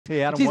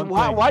Hey, Adam,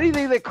 Jeez, why do you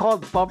think they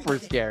called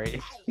bumpers, Gary?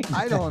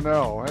 I don't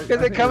know. Because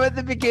they come at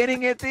the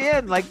beginning, at the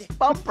end, like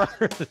bumpers.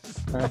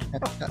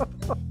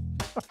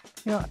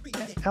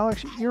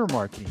 Alex, you're a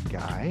marketing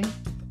guy.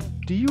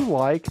 Do you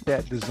like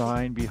that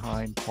design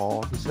behind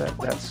Paul? Does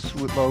that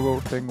sweet logo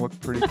thing look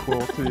pretty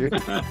cool to you?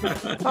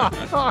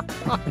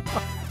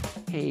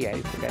 Hey,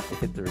 I forgot to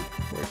hit the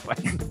record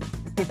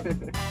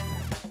button.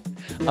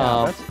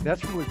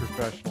 That's really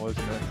professional,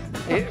 isn't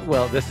it?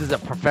 Well, this is a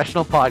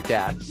professional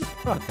podcast.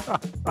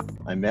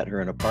 I met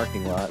her in a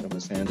parking lot and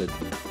was handed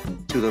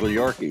 2 little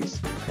Yorkies.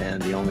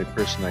 And the only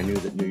person I knew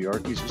that knew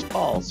Yorkies was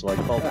Paul. So I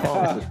called Paul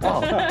and said,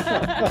 Paul.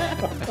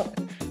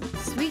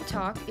 CEWT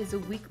Talk is a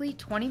weekly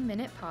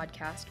 20-minute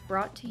podcast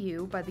brought to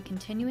you by the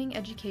Continuing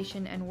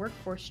Education and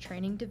Workforce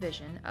Training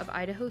Division of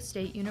Idaho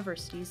State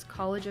University's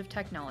College of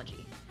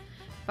Technology.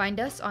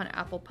 Find us on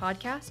Apple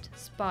Podcast,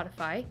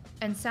 Spotify,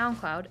 and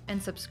SoundCloud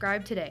and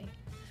subscribe today.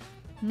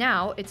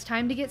 Now it's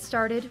time to get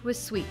started with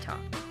CEWT Talk.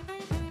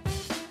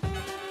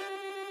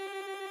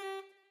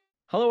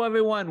 Hello,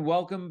 everyone.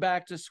 Welcome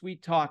back to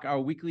CEWT Talk, our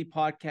weekly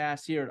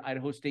podcast here at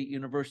Idaho State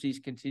University's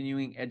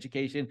Continuing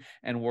Education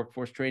and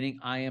Workforce Training.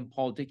 I am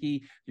Paul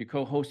Dickey, your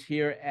co-host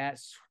here at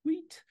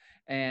CEWT.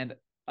 And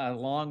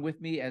along with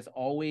me, as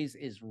always,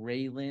 is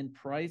Railyn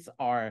Price,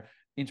 our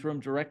interim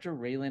director.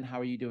 Railyn,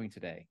 how are you doing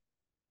today?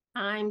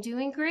 I'm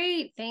doing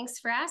great. Thanks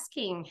for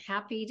asking.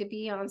 Happy to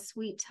be on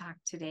CEWT Talk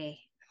today.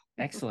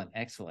 Excellent,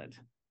 excellent.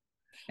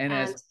 And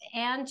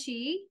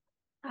Angie,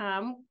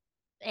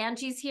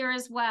 Angie's here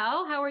as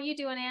well. How are you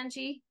doing,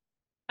 Angie?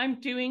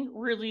 I'm doing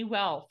really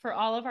well. For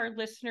all of our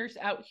listeners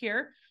out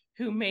here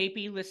who may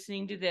be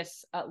listening to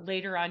this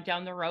later on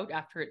down the road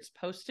after it's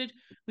posted,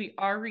 we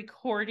are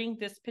recording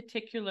this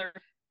particular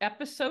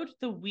episode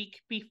the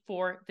week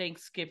before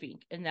Thanksgiving,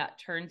 and that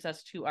turns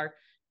us to our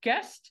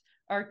guest.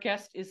 Our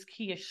guest is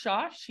Kia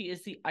Shaw. She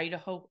is the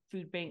Idaho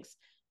Food Bank's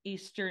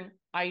Eastern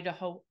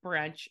Idaho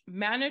branch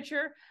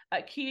manager.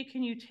 Kia,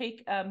 can you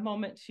take a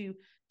moment to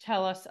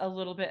tell us a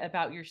little bit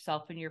about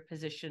yourself and your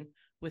position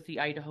with the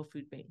Idaho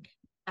Food Bank?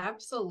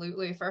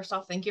 Absolutely. First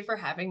off, thank you for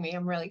having me.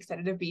 I'm really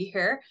excited to be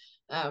here.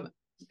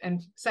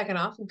 And second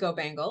off, go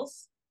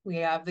Bengals. We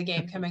have the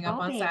game coming up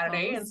on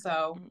Saturday, and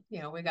so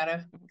we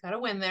gotta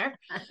win there.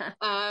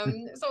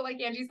 So like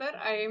Angie said,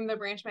 I am the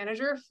branch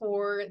manager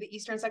for the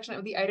eastern section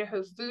of the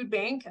Idaho Food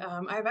Bank.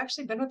 I've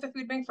actually been with the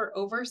food bank for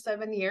over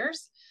 7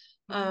 years,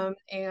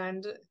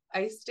 and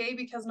I stay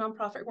because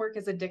nonprofit work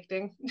is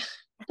addicting.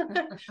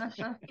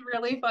 It's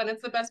really fun.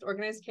 It's the best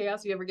organized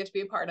chaos you ever get to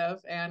be a part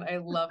of, and I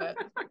love it.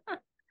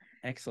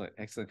 Excellent,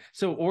 excellent.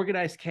 So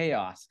organized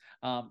chaos.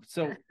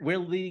 So we're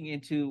leading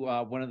into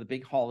one of the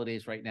big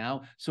holidays right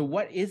now. So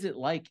what is it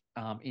like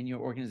in your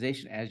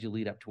organization as you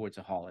lead up towards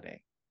a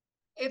holiday?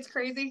 It's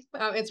crazy.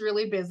 It's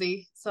really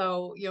busy.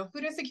 So,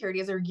 food insecurity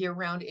is a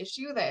year-round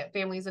issue that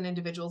families and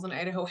individuals in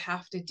Idaho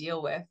have to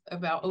deal with.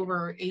 About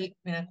over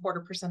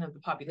 8.25% of the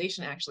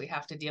population actually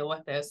have to deal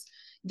with this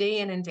day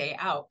in and day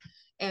out.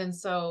 And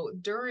so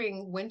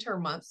during winter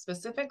months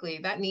specifically,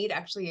 that need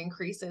actually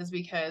increases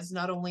because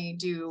not only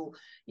do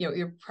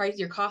your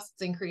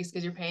costs increase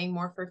because you're paying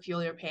more for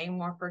fuel, you're paying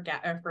more for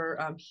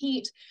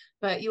heat,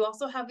 but you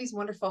also have these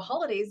wonderful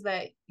holidays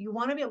that you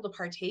want to be able to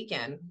partake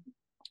in.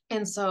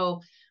 And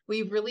so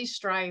we really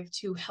strive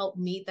to help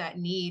meet that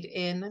need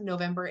in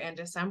November and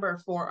December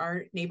for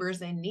our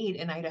neighbors in need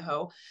in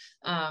Idaho,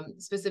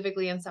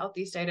 specifically in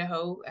Southeast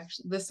Idaho.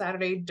 Actually, this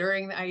Saturday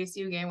during the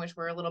ISU game, which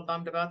we're a little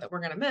bummed about that we're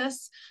going to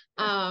miss,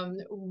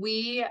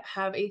 we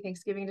have a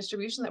Thanksgiving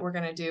distribution that we're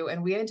going to do,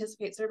 and we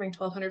anticipate serving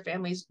 1,200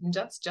 families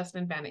just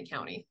in Bannock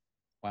County.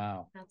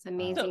 Wow. That's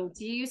amazing. So,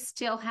 do you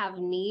still have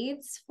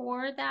needs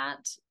for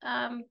that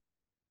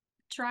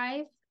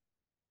drive?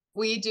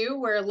 We do.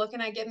 We're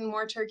looking at getting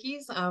more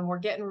turkeys. We're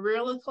getting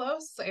really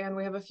close, and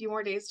we have a few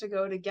more days to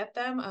go to get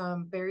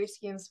them. Berry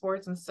Ski and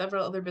Sports and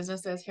several other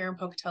businesses here in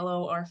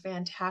Pocatello are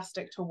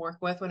fantastic to work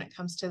with when it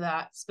comes to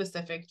that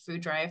specific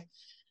food drive.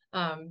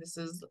 This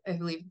is, I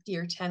believe,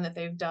 year 10 that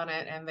they've done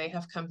it, and they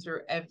have come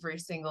through every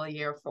single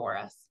year for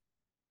us.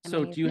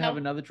 So do you have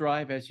another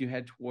drive as you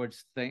head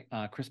towards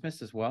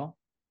Christmas as well?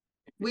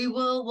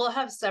 We'll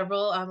have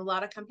several. A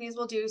lot of companies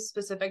will do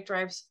specific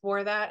drives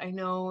for that. I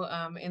know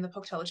in the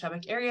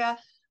Pocatello-Chubbuck area,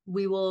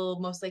 we will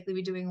most likely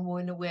be doing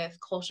one with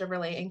Cole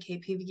Chevrolet and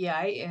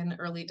KPVI in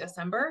early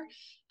December.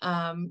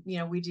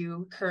 We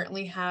do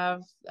currently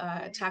have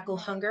Tackle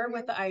Hunger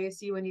with the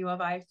ISU and U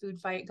of I food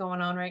fight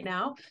going on right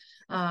now,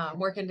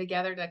 working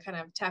together to kind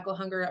of tackle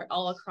hunger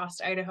all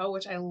across Idaho,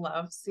 which I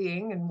love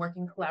seeing and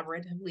working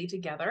collaboratively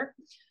together.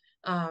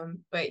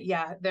 But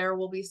yeah, there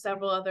will be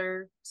several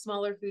other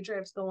smaller food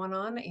drives going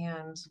on,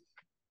 and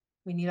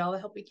we need all the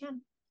help we can.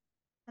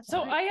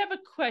 So I have a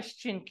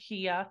question,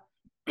 Kia.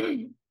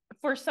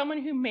 For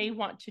someone who may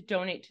want to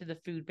donate to the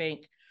food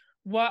bank,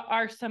 what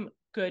are some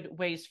good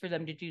ways for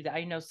them to do that?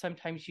 I know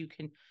sometimes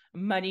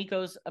money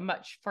goes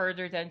much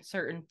further than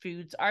certain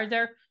foods. Are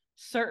there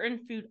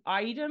certain food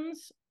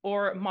items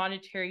or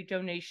monetary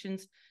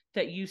donations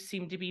that you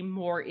seem to be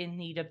more in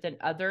need of than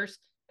others?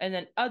 and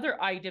then other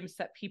items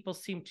that people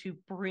seem to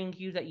bring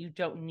you that you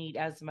don't need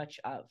as much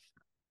of?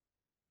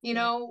 You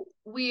know,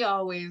 we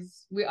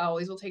always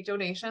will take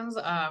donations.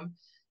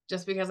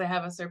 Just because I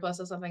have a surplus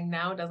of something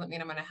now doesn't mean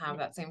I'm going to have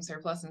that same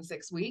surplus in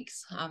 6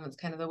 weeks. It's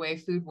kind of the way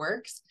food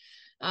works.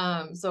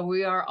 So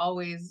we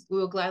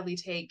will gladly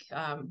take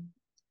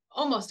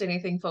almost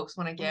anything folks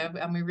want to give.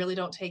 We really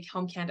don't take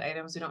home canned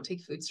items. We don't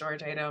take food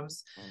storage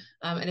items.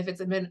 And if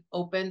it's been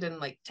opened and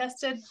like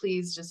tested,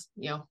 please just,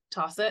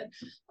 toss it.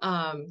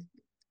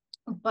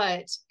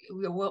 But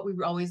what we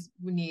always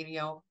need,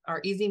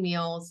 are easy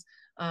meals,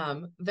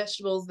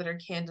 vegetables that are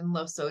canned and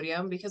low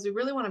sodium, because we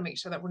really want to make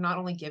sure that we're not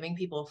only giving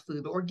people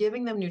food, but we're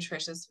giving them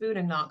nutritious food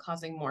and not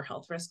causing more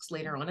health risks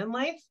later on in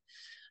life.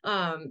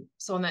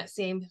 So on that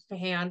same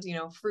hand,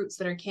 fruits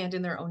that are canned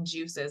in their own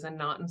juices and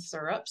not in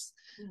syrups,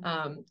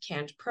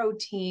 canned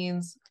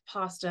proteins,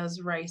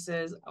 pastas,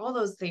 rices, all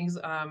those things,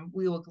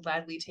 we will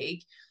gladly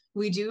take.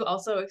 We do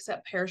also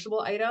accept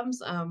perishable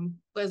items,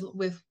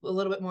 with a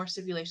little bit more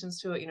stipulations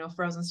to it.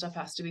 Frozen stuff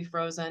has to be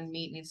frozen.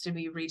 Meat needs to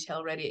be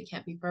retail ready. It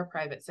can't be for a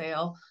private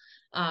sale.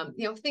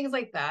 Things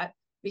like that,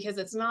 because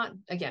it's not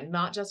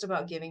just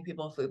about giving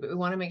people food, but we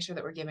want to make sure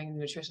that we're giving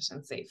nutritious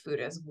and safe food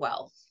as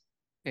well.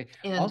 Okay.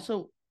 And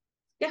also,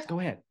 yeah, go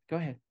ahead.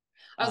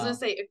 I was going to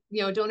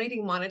say,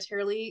 donating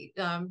monetarily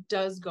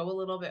does go a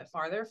little bit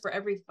farther. For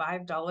every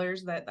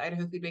 $5 that the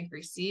Idaho Food Bank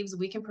receives,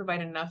 we can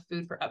provide enough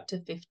food for up to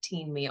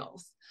 15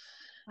 meals.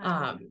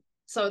 Wow.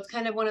 So it's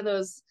kind of one of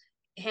those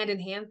hand in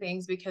hand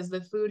things, because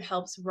the food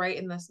helps right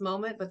in this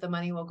moment, but the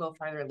money will go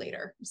farther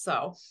later.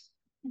 So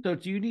do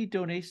you need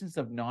donations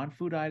of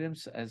non-food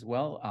items as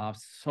well?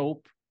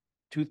 Soap,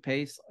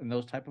 toothpaste, and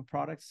those type of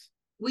products?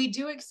 We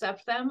do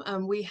accept them.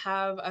 We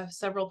have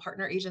several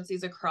partner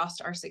agencies across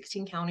our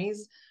 16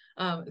 counties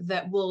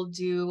that will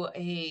do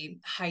a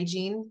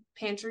hygiene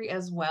pantry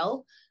as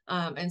well.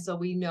 And so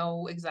we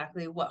know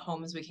exactly what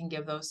homes we can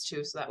give those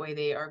to, so that way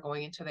they are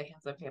going into the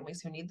hands of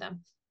families who need them.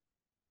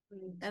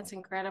 That's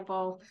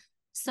incredible.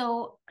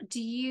 So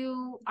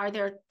are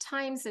there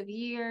times of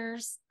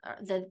years,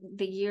 the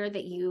year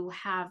that you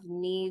have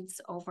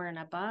needs over and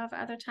above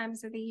other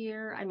times of the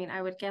year? I mean,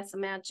 I would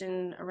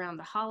imagine around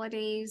the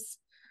holidays,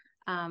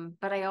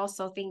 but I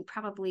also think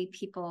probably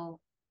people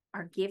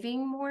are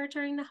giving more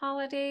during the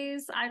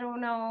holidays. I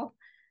don't know.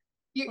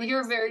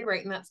 You're very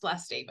right in that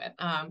last statement.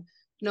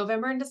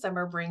 November and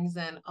December brings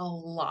in a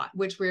lot,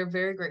 which we're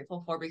very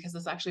grateful for, because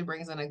this actually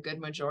brings in a good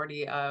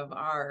majority of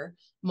our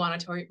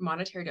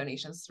monetary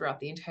donations throughout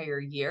the entire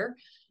year.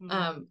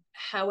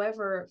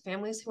 However,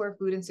 families who are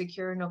food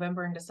insecure in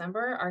November and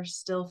December are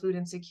still food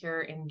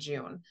insecure in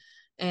June.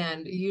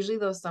 And usually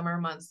those summer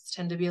months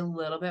tend to be a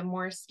little bit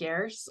more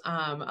scarce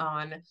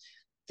on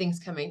things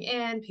coming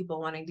in,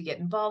 people wanting to get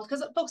involved,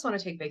 because folks want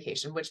to take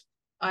vacation, which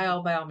by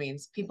all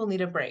means, people need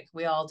a break.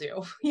 We all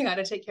do. You got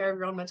to take care of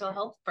your own mental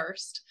health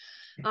first.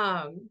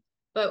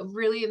 But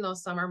really in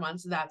those summer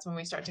months, that's when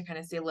we start to kind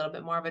of see a little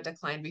bit more of a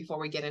decline before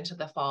we get into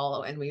the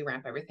fall and we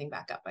ramp everything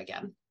back up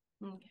again.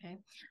 Okay.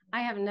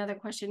 I have another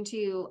question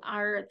too.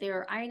 Are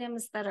there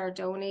items that are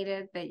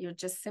donated that you're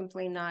just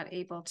simply not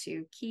able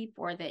to keep,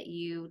 or that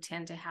you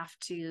tend to have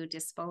to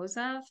dispose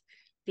of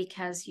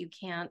because you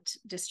can't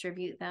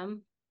distribute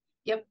them?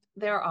 Yep,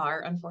 there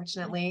are,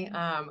 unfortunately.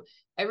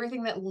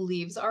 Everything that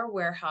leaves our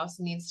warehouse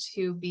needs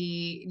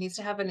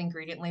to have an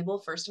ingredient label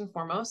first and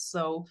foremost.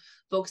 So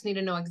folks need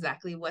to know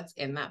exactly what's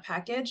in that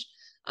package.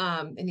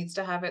 It needs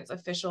to have its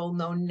official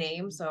known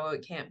name. So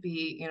it can't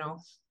be,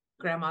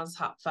 grandma's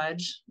hot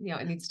fudge.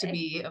 It needs to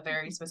be a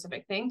very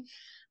specific thing.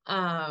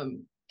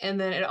 And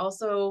then it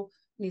also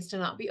needs to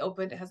not be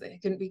opened.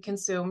 It couldn't be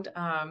consumed.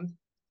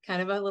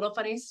 Kind of a little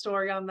funny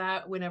story on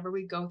that. Whenever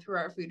we go through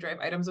our food drive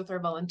items with our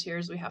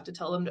volunteers, we have to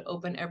tell them to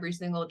open every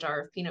single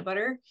jar of peanut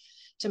butter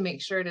to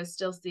make sure it is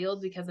still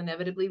sealed, because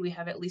inevitably we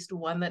have at least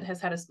one that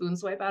has had a spoon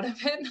swipe out of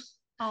it.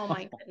 Oh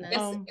my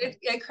goodness.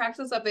 It cracks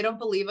us up. They don't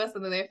believe us,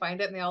 and then they find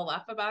it and they all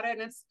laugh about it.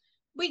 And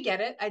we get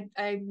it.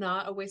 I'm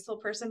not a wasteful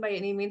person by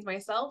any means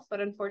myself,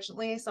 but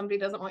unfortunately somebody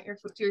doesn't want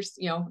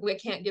we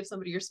can't give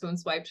somebody your spoon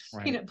swiped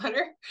peanut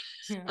butter.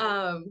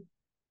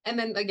 And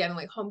then again,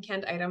 like home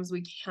canned items,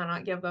 we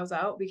cannot give those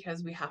out,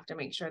 because we have to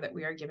make sure that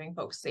we are giving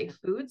folks safe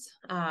foods.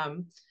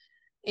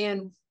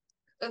 And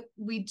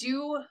we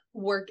do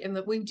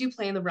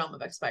play in the realm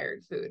of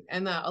expired food.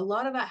 And a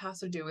lot of that has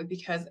to do with,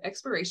 because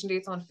expiration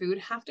dates on food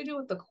have to do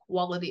with the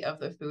quality of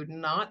the food,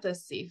 not the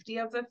safety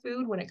of the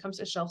food when it comes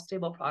to shelf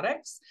stable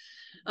products.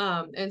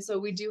 And so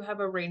we do have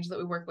a range that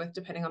we work with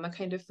depending on the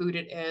kind of food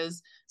it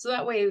is. So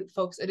that way,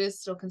 folks, it is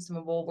still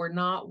consumable. We're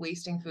not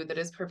wasting food that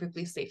is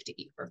perfectly safe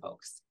to eat for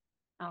folks.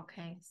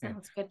 Okay,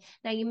 sounds good.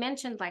 Now you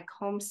mentioned like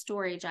home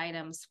storage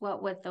items.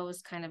 What would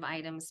those kind of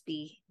items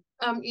be?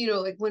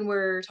 Like when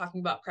we're talking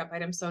about prep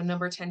items, so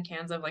number 10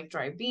 cans of like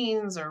dry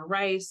beans or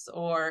rice,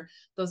 or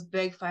those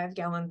big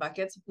 5-gallon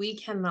buckets, we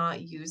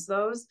cannot use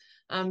those.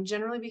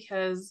 Generally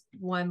because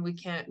one, we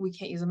can't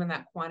use them in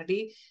that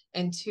quantity,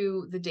 and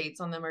two, the dates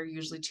on them are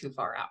usually too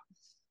far out.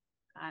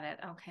 Got it.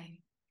 Okay.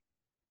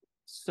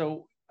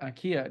 So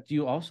Kia, do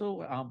you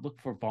also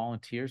look for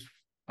volunteers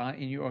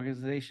in your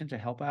organization to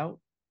help out?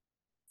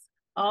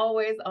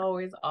 Always,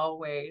 always,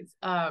 always.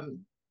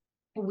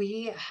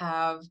 We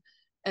have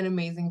an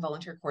amazing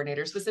volunteer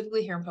coordinator,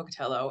 specifically here in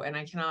Pocatello, and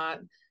I cannot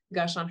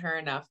gush on her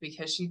enough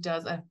because she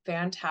does a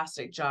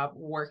fantastic job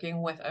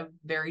working with a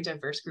very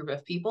diverse group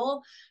of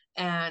people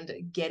and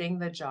getting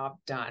the job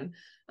done.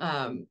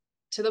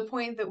 To the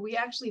point that we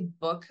actually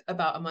book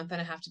about a month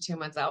and a half to 2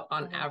 months out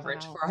on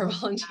average for our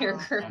volunteer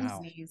groups,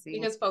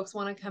 because folks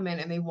want to come in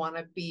and they want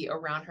to be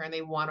around her and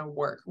they want to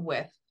work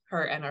with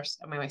her and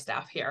my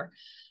staff here.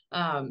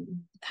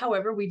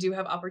 However, we do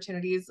have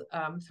opportunities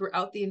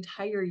throughout the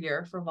entire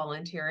year for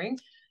volunteering.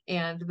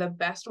 And the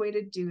best way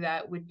to do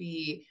that would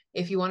be,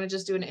 if you want to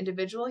just do an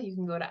individual, you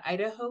can go to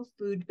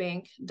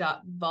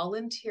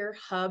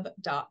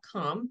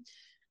idahofoodbank.volunteerhub.com.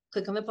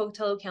 Click on the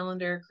Pocatello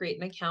calendar,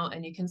 create an account,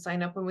 and you can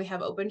sign up when we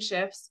have open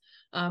shifts.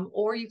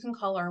 Or you can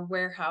call our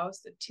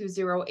warehouse at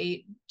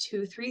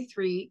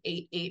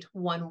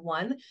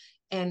 208-233-8811.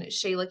 And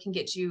Shayla can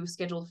get you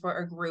scheduled for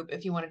a group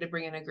if you wanted to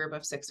bring in a group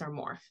of 6 or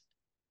more.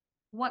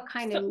 What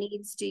kind of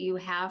needs do you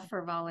have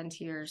for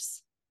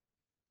volunteers?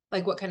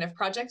 Like what kind of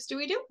projects do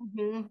we do?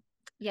 Mm-hmm.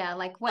 Yeah,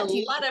 like what do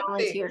you need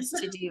volunteers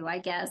to do, I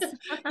guess?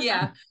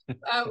 Yeah,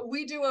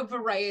 we do a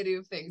variety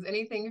of things,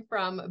 anything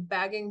from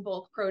bagging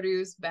bulk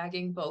produce,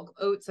 bagging bulk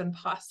oats and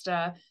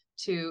pasta,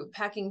 to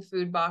packing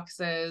food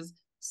boxes,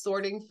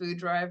 sorting food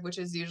drive, which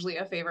is usually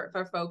a favorite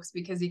for folks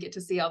because you get to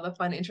see all the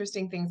fun,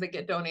 interesting things that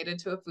get donated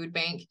to a food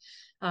bank,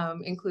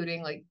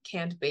 including like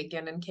canned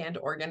bacon and canned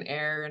organ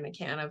air and a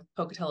can of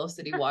Pocatello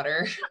City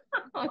water,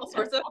 all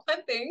sorts of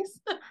fun things.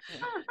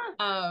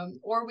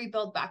 Or we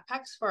build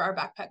backpacks for our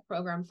backpack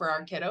program for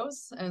our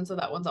kiddos. And so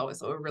that one's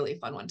always a really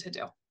fun one to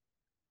do.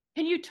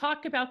 Can you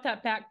talk about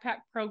that backpack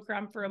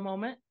program for a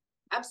moment?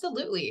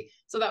 Absolutely.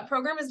 So that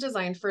program is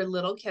designed for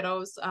little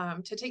kiddos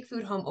to take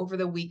food home over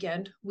the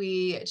weekend.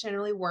 We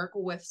generally work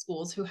with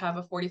schools who have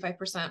a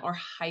 45% or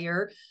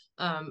higher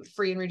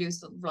free and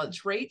reduced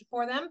lunch rate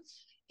for them.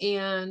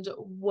 And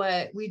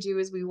what we do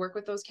is we work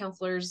with those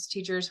counselors,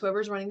 teachers,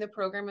 whoever's running the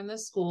program in the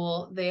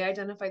school. They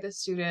identify the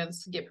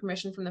students, get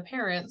permission from the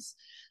parents.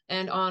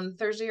 And on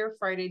Thursday or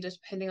Friday,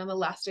 depending on the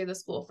last day of the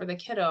school for the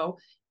kiddo,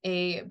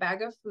 a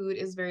bag of food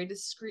is very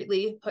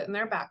discreetly put in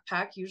their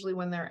backpack, usually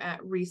when they're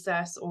at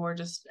recess or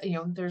just,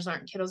 there's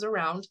aren't kiddos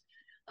around.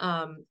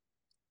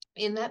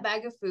 In that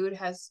bag of food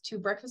has 2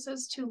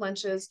 breakfasts, 2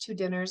 lunches, 2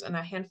 dinners, and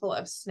a handful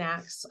of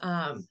snacks.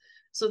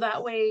 So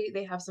that way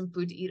they have some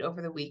food to eat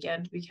over the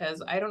weekend,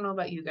 because I don't know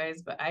about you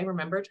guys, but I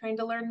remember trying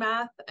to learn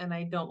math and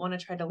I don't want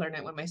to try to learn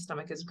it when my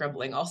stomach is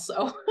grumbling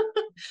also.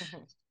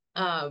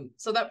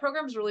 So that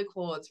program is really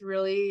cool. It's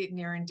really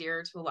near and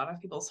dear to a lot of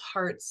people's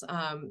hearts,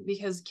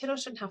 because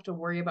kiddos shouldn't have to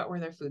worry about where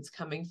their food's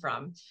coming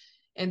from.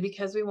 And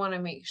because we want to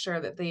make sure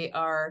that they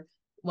are,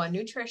 1,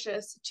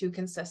 nutritious, 2,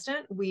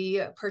 consistent,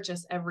 we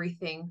purchase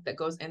everything that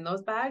goes in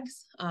those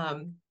bags.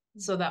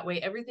 So that way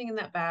everything in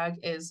that bag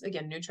is,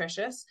 again,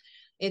 nutritious.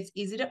 It's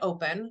easy to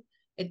open,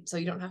 so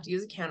you don't have to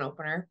use a can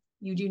opener.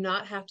 You do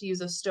not have to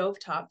use a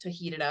stovetop to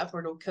heat it up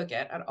or to cook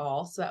it at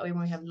all. So that way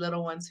when we have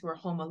little ones who are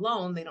home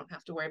alone, they don't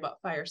have to worry about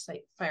fire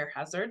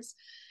hazards.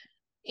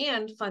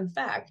 And fun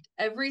fact,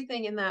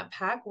 everything in that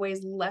pack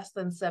weighs less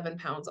than 7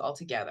 pounds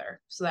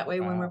altogether. So that way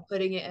when we're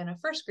putting it in a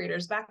first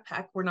grader's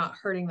backpack, we're not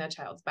hurting the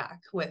child's back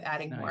with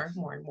adding more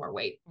and more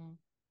weight.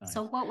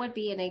 So what would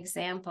be an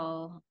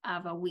example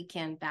of a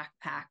weekend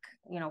backpack?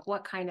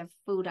 What kind of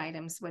food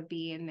items would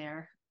be in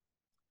there?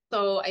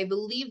 So I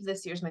believe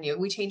this year's menu,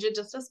 we change it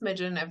just a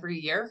smidgen every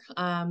year.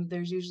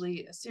 There's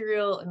usually a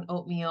cereal, an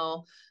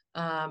oatmeal,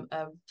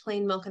 a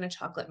plain milk and a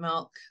chocolate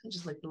milk,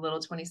 just like the little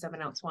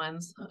 27-ounce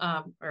ones,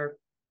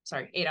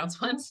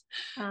 8-ounce ones.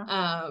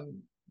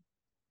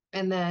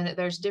 And then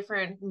there's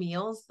different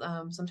meals.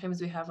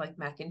 Sometimes we have like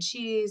mac and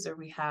cheese, or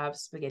we have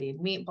spaghetti and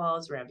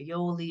meatballs,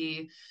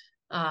 ravioli.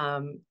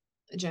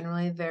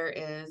 Generally, there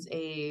is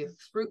a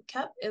fruit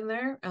cup in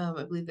there.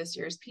 I believe this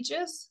year is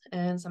peaches.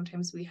 And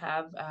sometimes we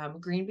have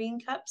green bean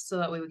cups, so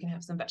that way we can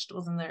have some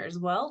vegetables in there as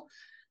well.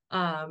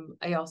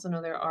 I also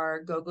know there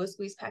are Go-Go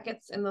squeeze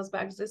packets in those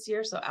bags this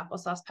year, so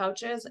applesauce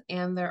pouches,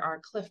 and there are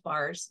Cliff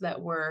Bars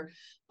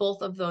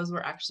both of those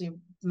were actually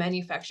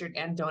manufactured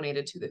and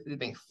donated to the food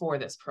bank for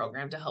this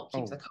program to help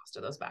keep the cost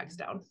of those bags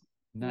down.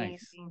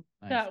 Nice.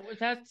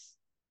 That's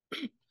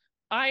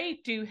I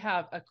do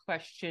have a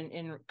question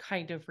in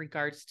kind of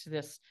regards to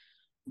this.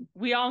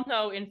 We all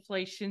know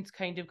inflation's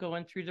kind of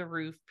going through the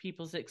roof.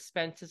 People's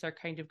expenses are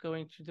kind of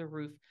going through the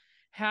roof.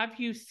 Have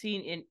you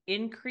seen an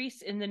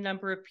increase in the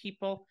number of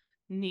people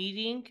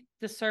needing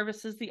the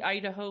services the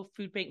Idaho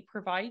Food Bank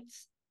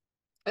provides?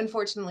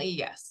 Unfortunately,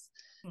 yes.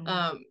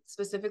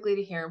 Specifically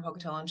to here in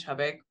Pocatello and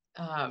Chubbuck,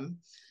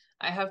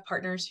 I have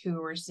partners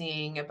who are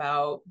seeing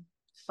about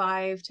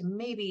 5 to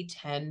maybe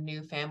 10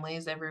 new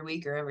families every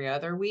week or every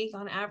other week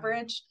on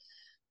average.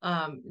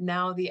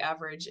 Now the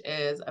average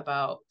is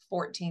about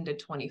 14 to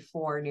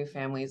 24 new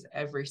families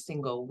every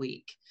single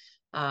week.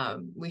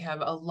 We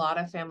have a lot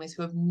of families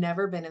who have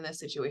never been in this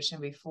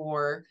situation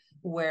before,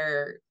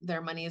 where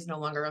their money is no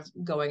longer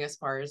going as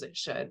far as it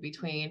should,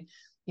 between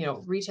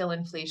retail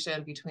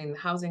inflation, between the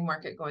housing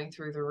market going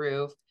through the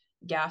roof,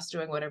 gas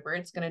doing whatever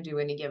it's going to do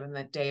any given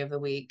the day of the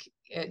week.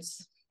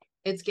 It's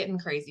getting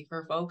crazy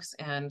for folks,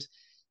 and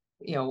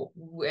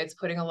it's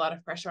putting a lot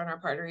of pressure on our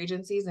partner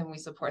agencies, and we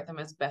support them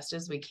as best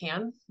as we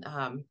can.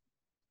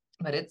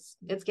 But it's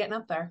getting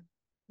up there.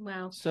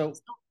 Wow. So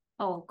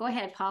go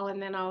ahead, Paul,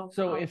 and then I'll.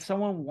 If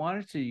someone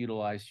wanted to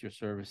utilize your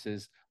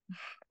services,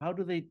 how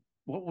do they?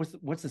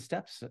 What's the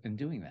steps in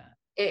doing that?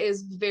 It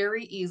is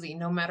very easy.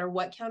 No matter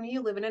what county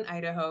you live in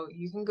Idaho,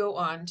 you can go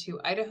on to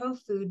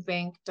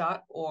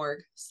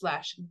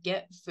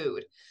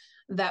idahofoodbank.org/getfood.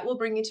 That will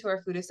bring you to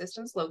our food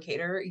assistance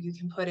locator. You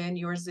can put in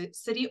your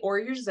city or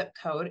your zip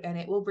code, and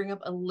it will bring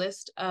up a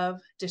list of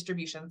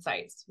distribution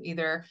sites,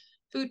 either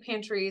food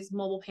pantries,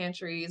 mobile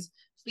pantries,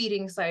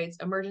 feeding sites,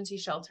 emergency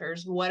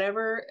shelters,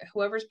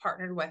 whoever's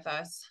partnered with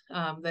us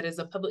that is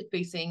a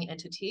public-facing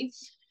entity.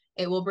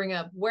 It will bring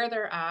up where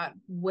they're at,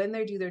 when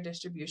they do their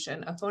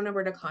distribution, a phone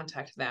number to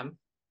contact them.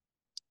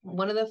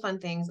 One of the fun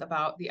things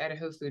about the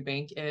Idaho Food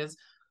Bank is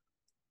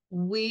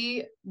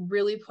we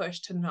really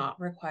push to not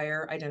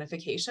require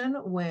identification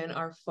when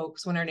our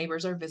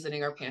neighbors are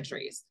visiting our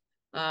pantries.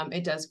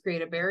 It does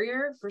create a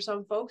barrier for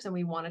some folks, and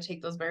we want to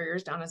take those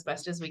barriers down as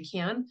best as we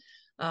can.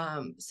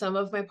 Some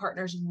of my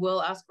partners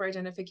will ask for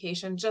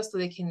identification just so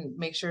they can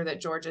make sure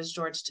that George is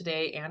George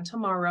today and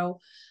tomorrow.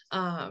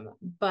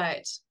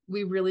 But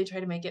we really try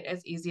to make it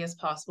as easy as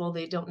possible.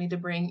 They don't need to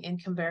bring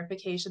income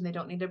verification. They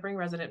don't need to bring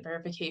resident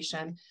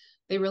verification.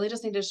 They really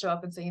just need to show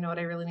up and say,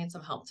 I really need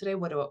some help today.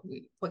 What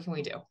can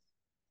we do?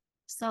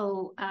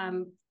 So,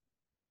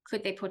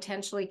 could they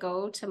potentially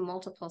go to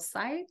multiple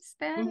sites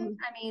then?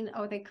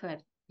 Mm-hmm. They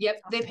could.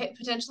 Yep, okay. They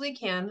potentially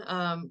can.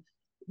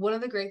 One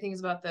of the great things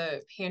about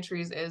the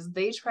pantries is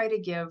they try to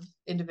give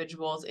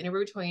individuals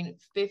anywhere between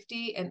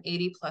 50 and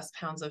 80 plus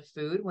pounds of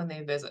food when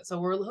they visit. So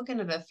we're looking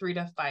at a 3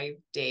 to 5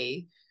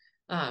 day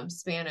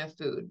span of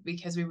food,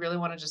 because we really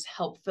want to just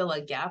help fill a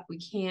gap. We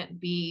can't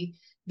be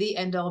the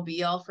end all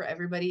be all for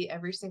everybody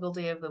every single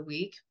day of the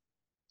week.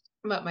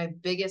 But my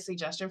biggest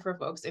suggestion for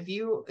folks, if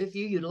you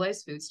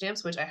utilize food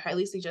stamps, which I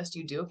highly suggest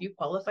you do, if you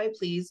qualify,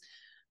 please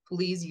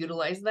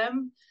utilize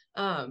them.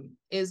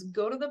 Is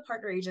go to the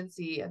partner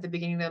agency at the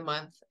beginning of the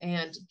month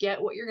and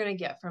get what you're going to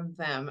get from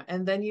them,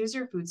 and then use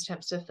your food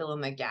stamps to fill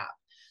in the gap,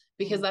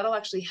 because that'll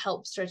actually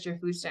help stretch your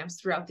food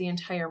stamps throughout the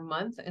entire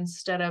month,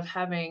 instead of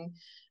having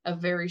a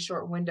very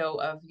short window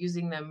of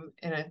using them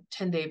in a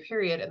 10-day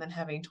period and then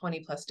having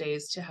 20 plus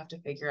days to have to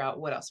figure out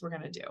what else we're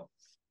going to do.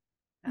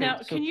 Now,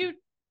 can you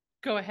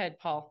go ahead,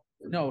 Paul?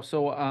 No,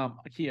 so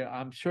here,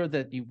 I'm sure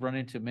that you've run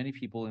into many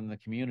people in the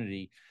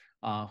community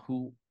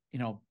who,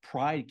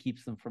 pride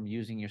keeps them from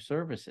using your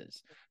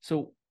services.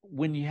 So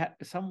when you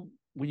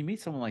meet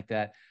someone like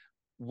that,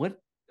 what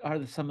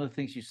are some of the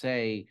things you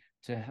say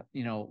to,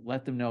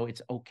 let them know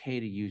it's okay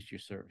to use your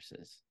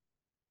services?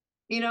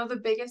 The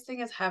biggest thing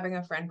is having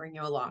a friend bring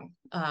you along.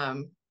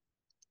 On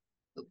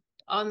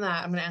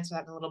that, I'm going to answer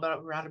that in a little bit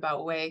of a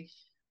roundabout way.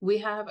 We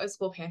have a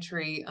school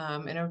pantry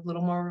in a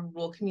little more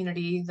rural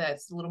community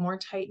that's a little more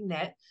tight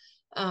knit.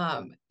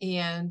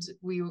 And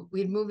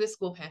we'd moved the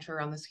school pantry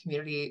around this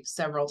community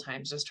several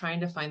times, just trying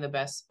to find the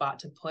best spot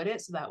to put it,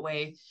 so that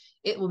way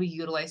it will be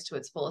utilized to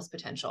its fullest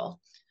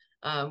potential.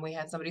 We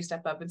had somebody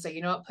step up and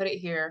say, put it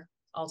here,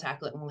 I'll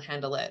tackle it and we'll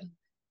handle it.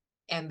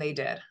 And they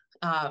did.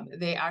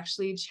 They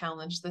actually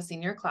challenged the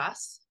senior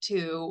class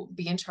to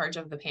be in charge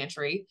of the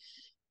pantry.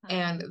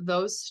 And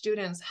those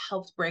students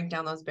helped break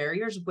down those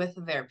barriers with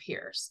their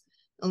peers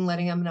and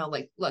letting them know,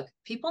 look,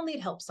 people need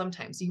help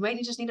sometimes. You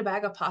might just need a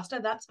bag of pasta.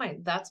 That's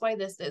fine. That's why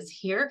this is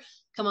here.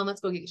 Come on,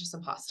 let's go get you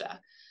some pasta.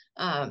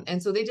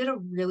 And so they did a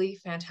really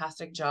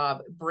fantastic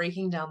job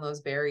breaking down those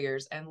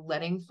barriers and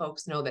letting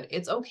folks know that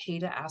it's okay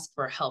to ask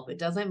for help. It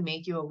doesn't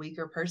make you a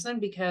weaker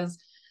person, because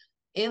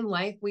in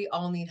life, we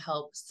all need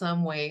help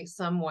some way,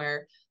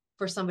 somewhere,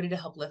 for somebody to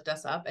help lift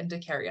us up and to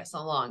carry us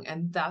along.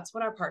 And that's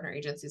what our partner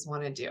agencies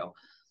want to do.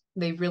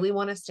 They really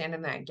want to stand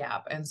in that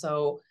gap. And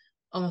so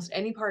almost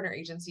any partner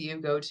agency you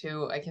go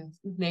to, I can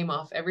name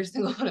off every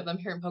single one of them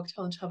here in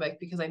Pocatello and Chubbuck,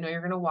 because I know you're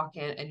going to walk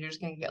in and you're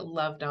just going to get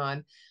loved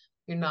on.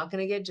 You're not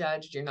going to get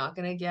judged. You're not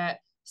going to get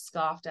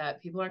scoffed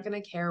at. People aren't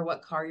going to care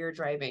what car you're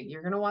driving.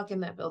 You're going to walk in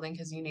that building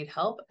because you need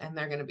help, and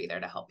they're going to be there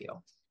to help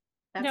you.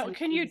 Now,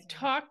 can you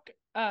talk,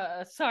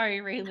 sorry,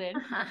 Raylyn,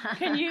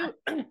 can you,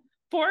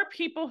 for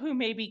people who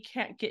maybe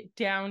can't get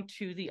down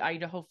to the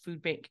Idaho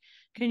Food Bank,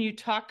 can you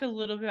talk a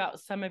little bit about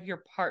some of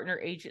your partner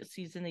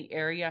agencies in the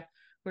area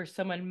where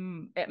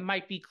it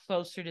might be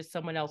closer to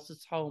someone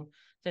else's home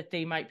that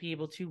they might be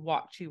able to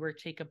walk to or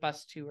take a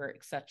bus to, or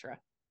etc.?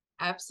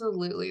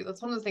 Absolutely.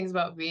 That's one of the things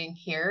about being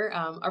here.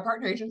 Our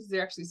partner agencies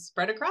are actually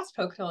spread across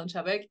Pocatello and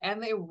Chubbuck,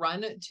 and they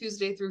run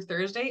Tuesday through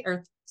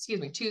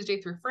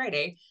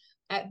Friday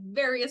at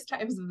various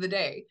times of the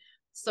day.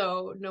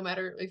 So no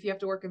matter if you have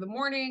to work in the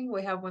morning,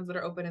 we have ones that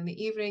are open in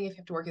the evening. If you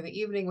have to work in the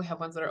evening, we have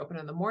ones that are open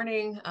in the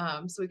morning.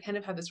 So we kind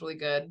of have this really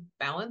good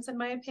balance, in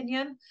my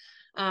opinion.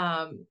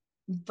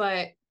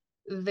 But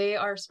They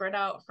are spread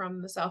out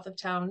from the south of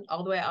town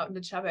all the way out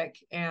into Chubbuck,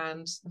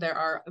 and there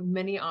are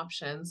many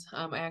options.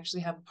 I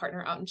actually have a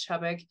partner out in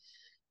Chubbuck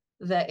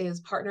that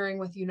is partnering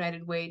with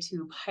United Way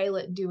to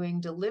pilot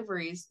doing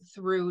deliveries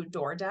through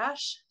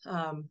DoorDash.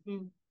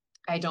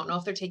 I don't know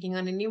if they're taking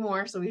on any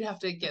more, so we'd have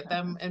to get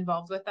them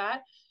involved with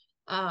that.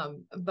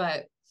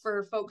 But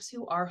for folks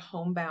who are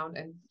homebound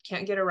and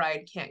can't get a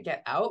ride, can't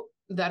get out,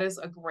 that is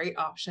a great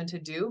option to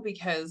do,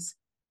 because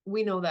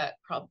we know that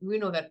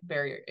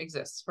barrier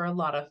exists for a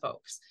lot of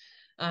folks.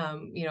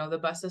 The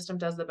bus system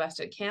does the best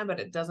it can, but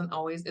it isn't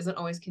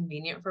always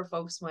convenient for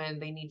folks when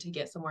they need to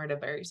get somewhere at a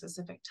very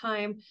specific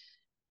time.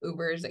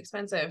 Uber is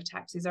expensive,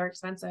 taxis are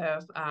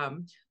expensive,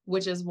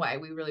 which is why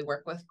we really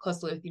work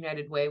closely with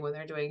United Way when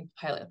they're doing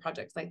pilot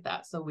projects like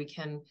that, so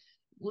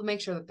we'll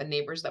make sure that the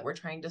neighbors that we're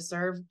trying to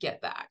serve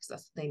get the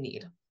access they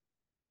need.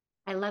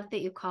 I love that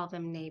you call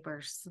them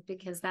neighbors,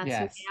 because that's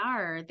Yes. who they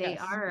are. They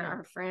Yes. are Yeah.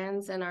 our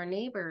friends and our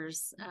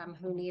neighbors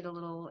who need a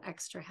little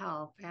extra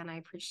help. And I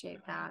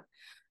appreciate that.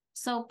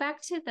 So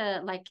back to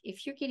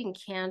if you're getting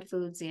canned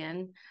foods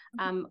in,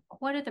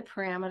 what are the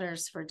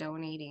parameters for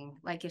donating?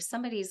 Like if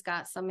somebody's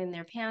got some in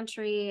their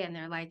pantry and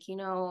they're like,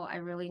 I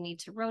really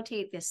need to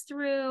rotate this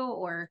through,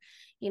 or,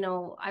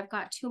 I've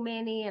got too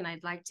many and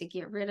I'd like to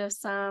get rid of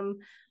some.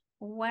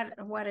 What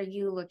are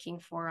you looking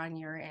for on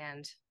your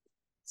end?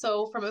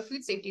 So from a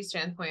food safety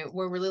standpoint,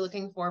 we're really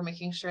looking for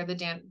making sure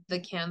the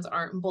cans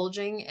aren't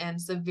bulging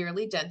and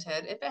severely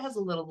dented. If it has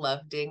a little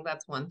love ding,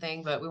 that's one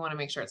thing, but we want to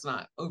make sure it's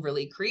not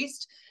overly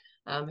creased.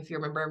 If you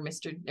remember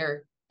Mr.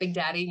 or Big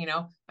Daddy,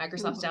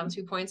 Microsoft's down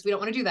 2 points. We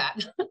don't want to do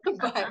that.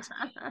 But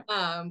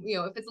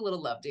if it's a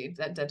little love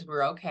dented,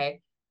 we're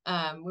okay.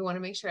 We want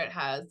to make sure it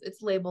has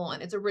its label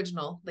and its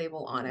original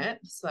label on it.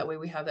 So that way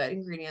we have that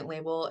ingredient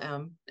label,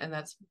 and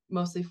that's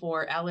mostly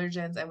for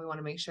allergens. And we want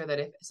to make sure that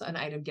if an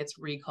item gets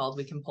recalled,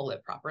 we can pull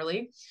it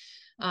properly.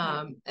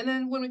 And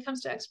then when it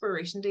comes to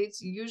expiration dates,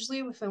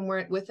 usually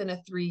we're within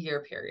a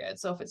 3-year period.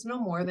 So if it's no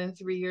more than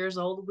 3 years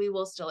old, we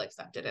will still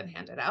accept it and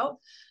hand it out.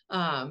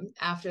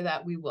 After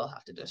that, we will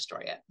have to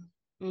destroy it.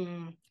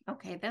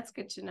 Okay, that's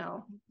good to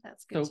know.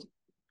 That's good. So,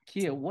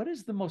 Kia, what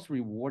is the most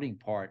rewarding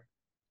part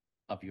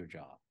of your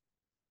job?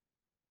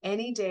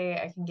 Any day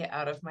I can get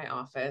out of my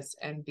office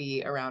and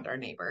be around our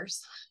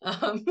neighbors.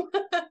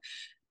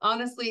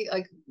 Honestly,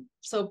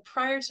 so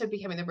prior to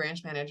becoming the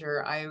branch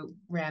manager, I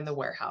ran the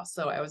warehouse.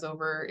 So I was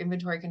over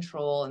inventory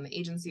control and the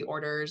agency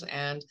orders,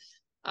 and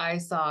I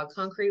saw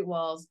concrete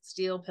walls,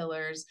 steel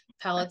pillars,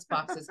 pallets,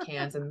 boxes,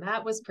 cans, and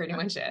that was pretty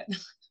much it.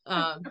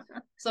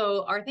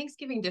 So our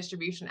Thanksgiving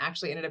distribution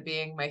actually ended up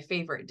being my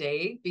favorite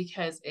day,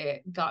 because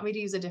it got me to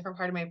use a different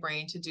part of my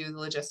brain to do the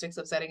logistics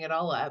of setting it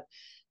all up.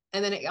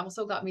 And then it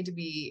also got me to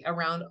be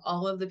around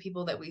all of the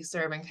people that we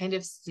serve and kind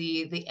of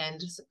see the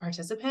end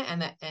participant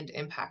and the end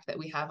impact that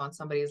we have on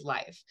somebody's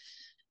life.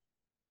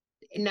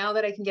 Now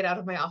that I can get out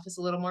of my office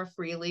a little more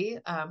freely,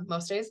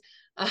 most days,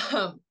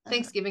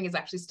 Thanksgiving is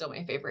actually still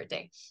my favorite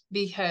day,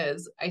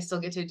 because I still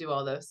get to do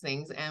all those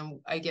things, and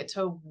I get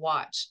to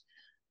watch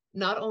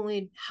not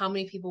only how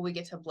many people we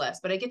get to bless,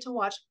 but I get to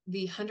watch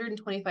the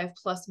 125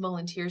 plus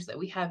volunteers that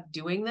we have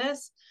doing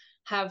this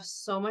have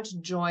so much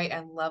joy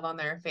and love on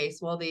their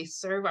face while they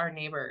serve our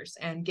neighbors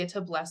and get to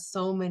bless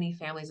so many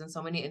families and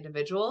so many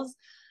individuals.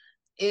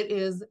 It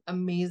is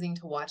amazing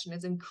to watch, and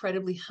it's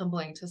incredibly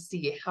humbling to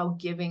see how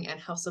giving and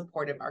how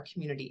supportive our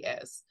community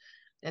is.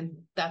 And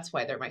that's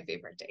why they're my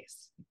favorite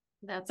days.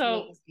 That's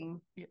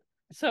amazing.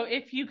 So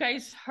if you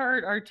guys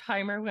heard our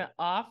timer went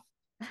off,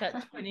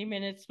 that 20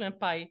 minutes went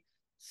by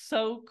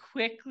so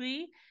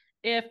quickly.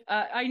 If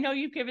I know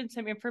you've given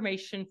some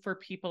information for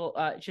people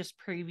just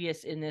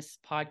previous in this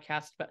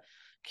podcast, but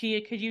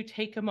Kia, could you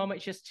take a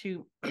moment just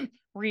to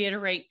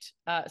reiterate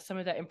some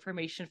of that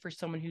information for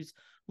someone who's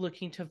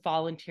looking to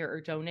volunteer or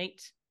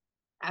donate?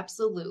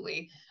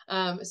 Absolutely.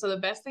 So the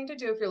best thing to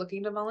do if you're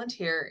looking to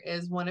volunteer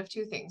is one of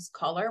two things.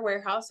 Call our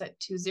warehouse at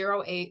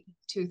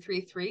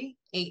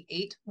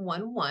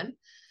 208-233-8811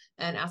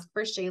 and ask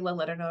for Shayla.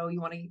 Let her know you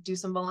want to do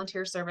some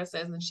volunteer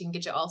services, and she can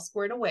get you all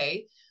squared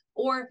away.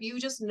 Or if you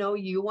just know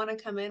you want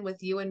to come in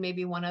with you and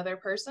maybe one other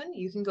person,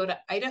 you can go to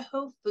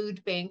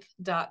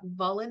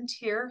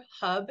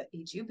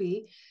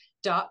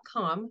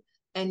idahofoodbank.volunteerhub.com,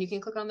 and you can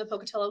click on the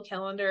Pocatello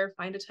calendar,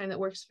 find a time that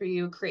works for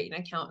you, create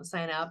an account and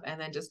sign up, and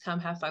then just come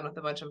have fun with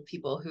a bunch of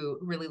people who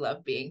really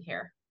love being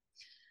here.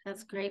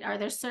 That's great. Are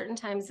there certain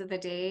times of the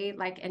day,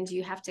 and do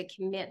you have to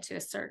commit to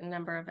a certain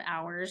number of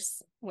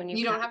hours when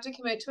you don't have to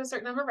commit to a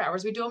certain number of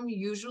hours. We do them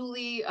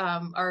usually,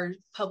 our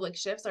public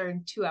shifts are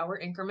in 2-hour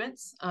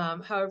increments.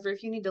 However,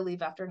 if you need to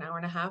leave after an hour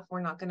and a half, we're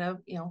not going to,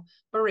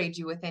 berate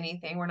you with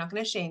anything. We're not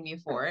going to shame you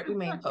for it. We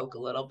may poke a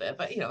little bit,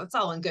 but it's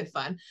all in good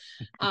fun.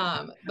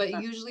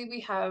 But usually we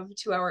have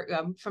 2-hour,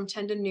 from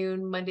 10 to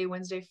noon, Monday,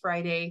 Wednesday,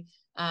 Friday.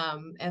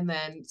 And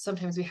then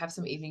sometimes we have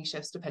some evening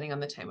shifts depending on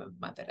the time of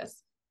month it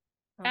is.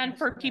 And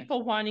for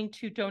people wanting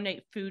to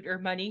donate food or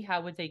money,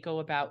 how would they go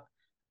about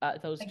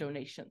those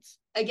donations?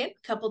 again,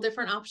 a couple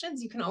different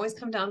options. You can always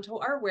come down to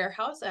our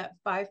warehouse at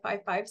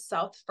 555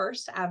 South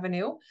First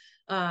Avenue.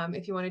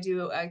 If you want to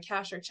do a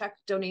cash or check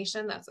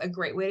donation, that's a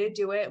great way to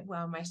do it.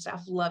 Well, my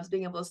staff loves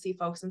being able to see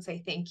folks and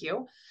say thank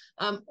you.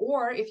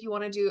 Or if you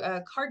want to do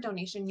a card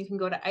donation, you can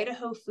go to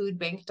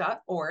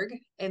idahofoodbank.org.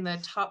 In the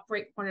top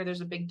right corner, there's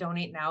a big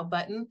donate now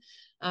button.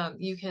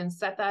 You can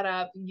set that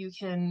up. You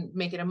can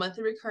make it a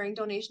monthly recurring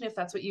donation if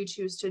that's what you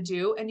choose to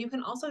do. And you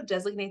can also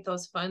designate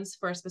those funds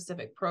for a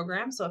specific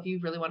program. So if you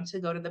really wanted to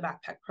go to the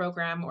backpack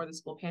program or the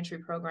school pantry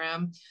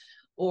program,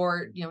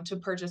 or, you know, to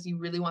purchase, you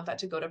really want that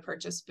to go to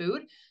purchase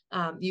food,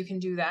 you can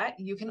do that.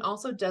 You can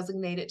also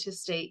designate it to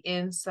stay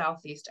in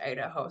Southeast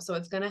Idaho. So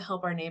it's going to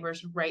help our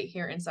neighbors right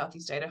here in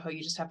Southeast Idaho.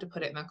 You just have to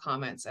put it in the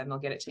comments and they'll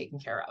get it taken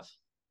care of.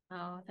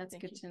 Oh, that's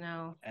good to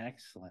know.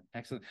 Excellent.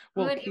 Excellent.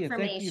 Well, Good Kia,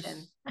 information. thank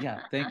you.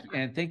 Yeah, thank you.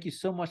 And thank you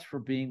so much for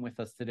being with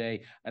us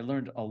today. I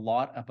learned a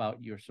lot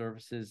about your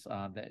services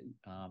that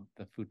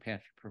the food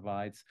pantry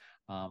provides.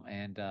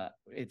 And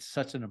it's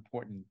such an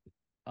important,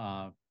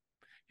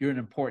 you're an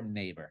important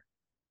neighbor.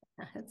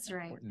 That's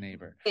right. Important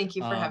neighbor. Thank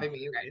you for having me,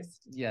 you guys.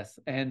 Yes.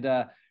 And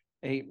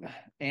hey,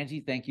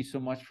 Angie, thank you so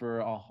much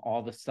for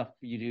all the stuff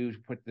you do to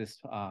put this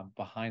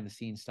behind the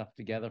scenes stuff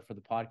together for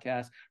the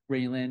podcast.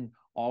 Railyn,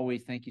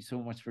 always thank you so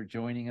much for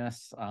joining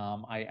us.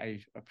 I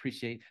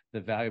appreciate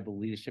the valuable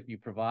leadership you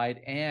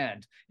provide.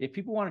 And if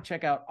people want to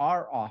check out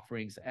our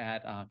offerings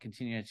at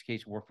Continuing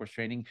Education Workforce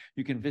Training,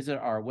 you can visit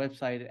our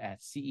website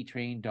at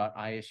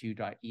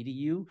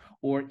cetrain.isu.edu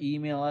or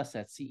email us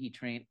at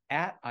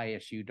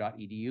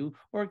cetrain@isu.edu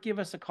or give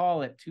us a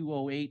call at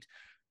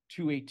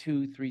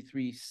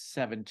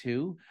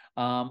 208-282-3372.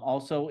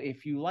 Also,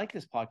 if you like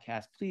this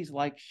podcast, please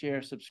like,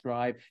 share,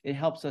 subscribe. It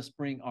helps us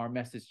bring our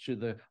message to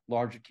the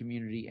larger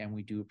community, and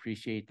we do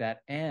appreciate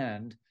that.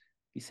 And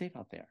be safe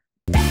out there.